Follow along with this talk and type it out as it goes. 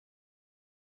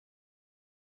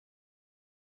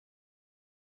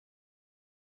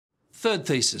Third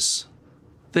thesis,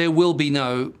 there will be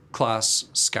no class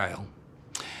scale.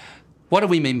 What do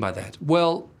we mean by that?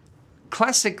 Well,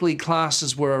 classically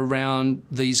classes were around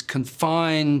these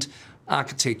confined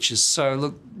architectures. So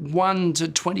look, 1 to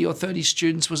 20 or 30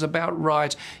 students was about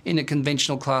right in a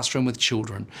conventional classroom with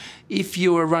children. If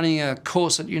you were running a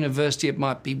course at university, it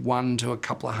might be 1 to a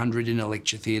couple of hundred in a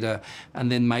lecture theatre,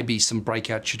 and then maybe some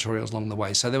breakout tutorials along the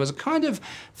way. So there was a kind of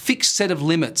fixed set of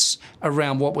limits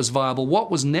around what was viable.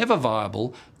 What was never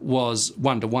viable was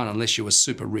one-to-one unless you were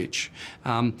super rich.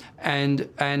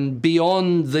 And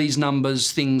beyond these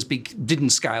numbers, things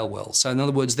didn't scale well. So in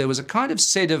other words, there was a kind of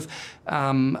set of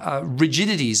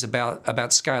rigidities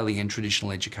about scaling in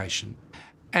traditional education.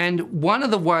 And one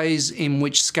of the ways in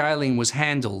which scaling was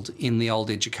handled in the old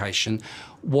education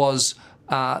was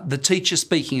the teacher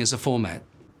speaking as a format.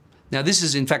 Now this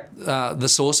is in fact the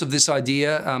source of this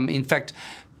idea. In fact,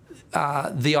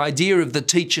 the idea of the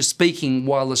teacher speaking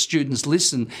while the students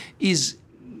listen is,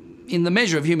 in the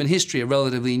measure of human history, a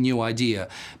relatively new idea,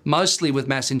 mostly with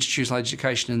mass institutional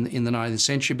education in the 19th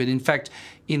century, but in fact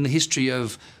in the history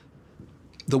of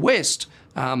the West,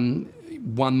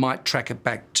 one might track it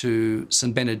back to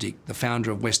St. Benedict, the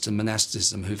founder of Western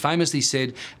monasticism, who famously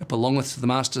said, "It belongeth to the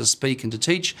master to speak and to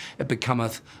teach, it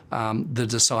becometh the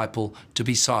disciple to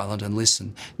be silent and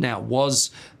listen." Now, was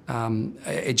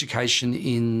education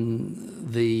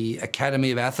in the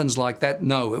Academy of Athens like that?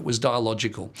 No, it was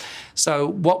dialogical. So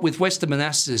with Western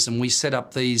monasticism, we set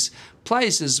up these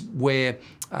places where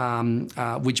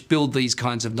which build these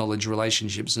kinds of knowledge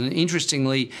relationships. And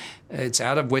interestingly, it's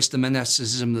out of Western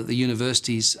monasticism that the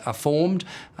universities are formed,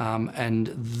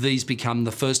 and these become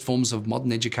the first forms of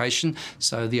modern education.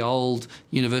 So the old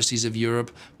universities of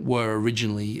Europe were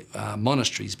originally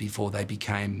monasteries before they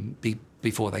became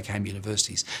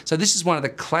universities. So this is one of the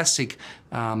classic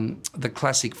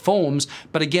forms.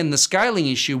 But again, the scaling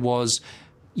issue was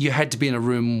you had to be in a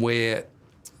room where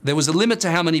there was a limit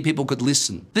to how many people could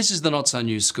listen. This is the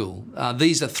not-so-new school.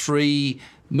 These are 3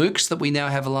 MOOCs that we now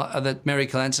have, that Mary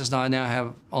Kalantzis and I now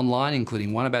have online,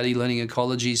 including one about e-learning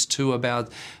ecologies, 2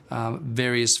 about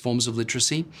various forms of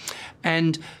literacy.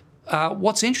 And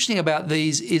what's interesting about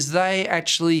these is they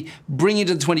actually bring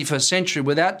into the 21st century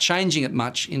without changing it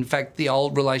much. In fact, the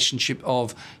old relationship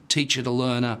of teacher to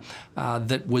learner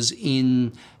that was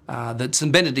that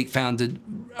St. Benedict founded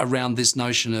around this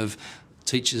notion of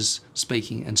teachers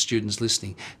speaking and students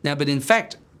listening. Now, but in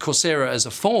fact, Coursera as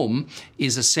a form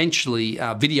is essentially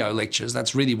video lectures.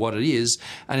 That's really what it is.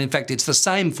 And in fact, it's the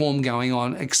same form going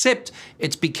on, except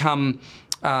it's become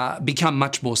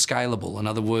much more scalable. In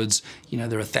other words,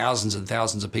 there are thousands and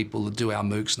thousands of people that do our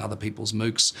MOOCs and other people's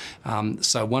MOOCs.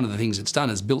 So one of the things it's done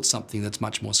is built something that's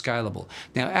much more scalable.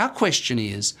 Now, our question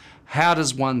is, how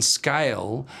does one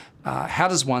scale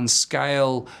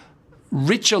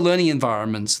richer learning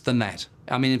environments than that?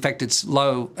 I mean, in fact, it's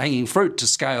low-hanging fruit to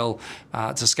scale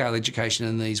education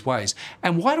in these ways.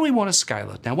 And why do we want to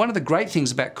scale it? Now, one of the great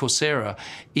things about Coursera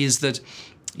is that,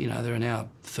 there are now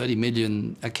 30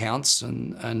 million accounts,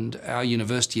 and our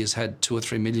university has had 2 or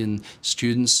 3 million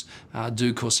students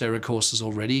do Coursera courses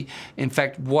already. In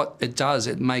fact, what it does,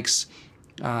 it makes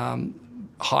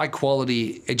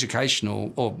high-quality education,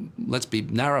 or let's be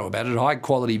narrow about it,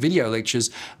 high-quality video lectures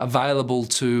available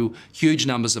to huge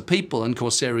numbers of people, and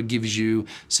Coursera gives you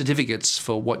certificates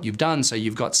for what you've done, so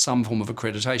you've got some form of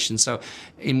accreditation. So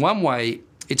in one way,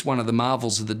 it's one of the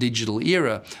marvels of the digital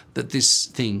era that this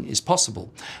thing is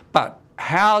possible. But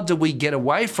how do we get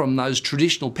away from those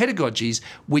traditional pedagogies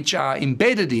which are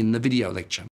embedded in the video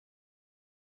lecture?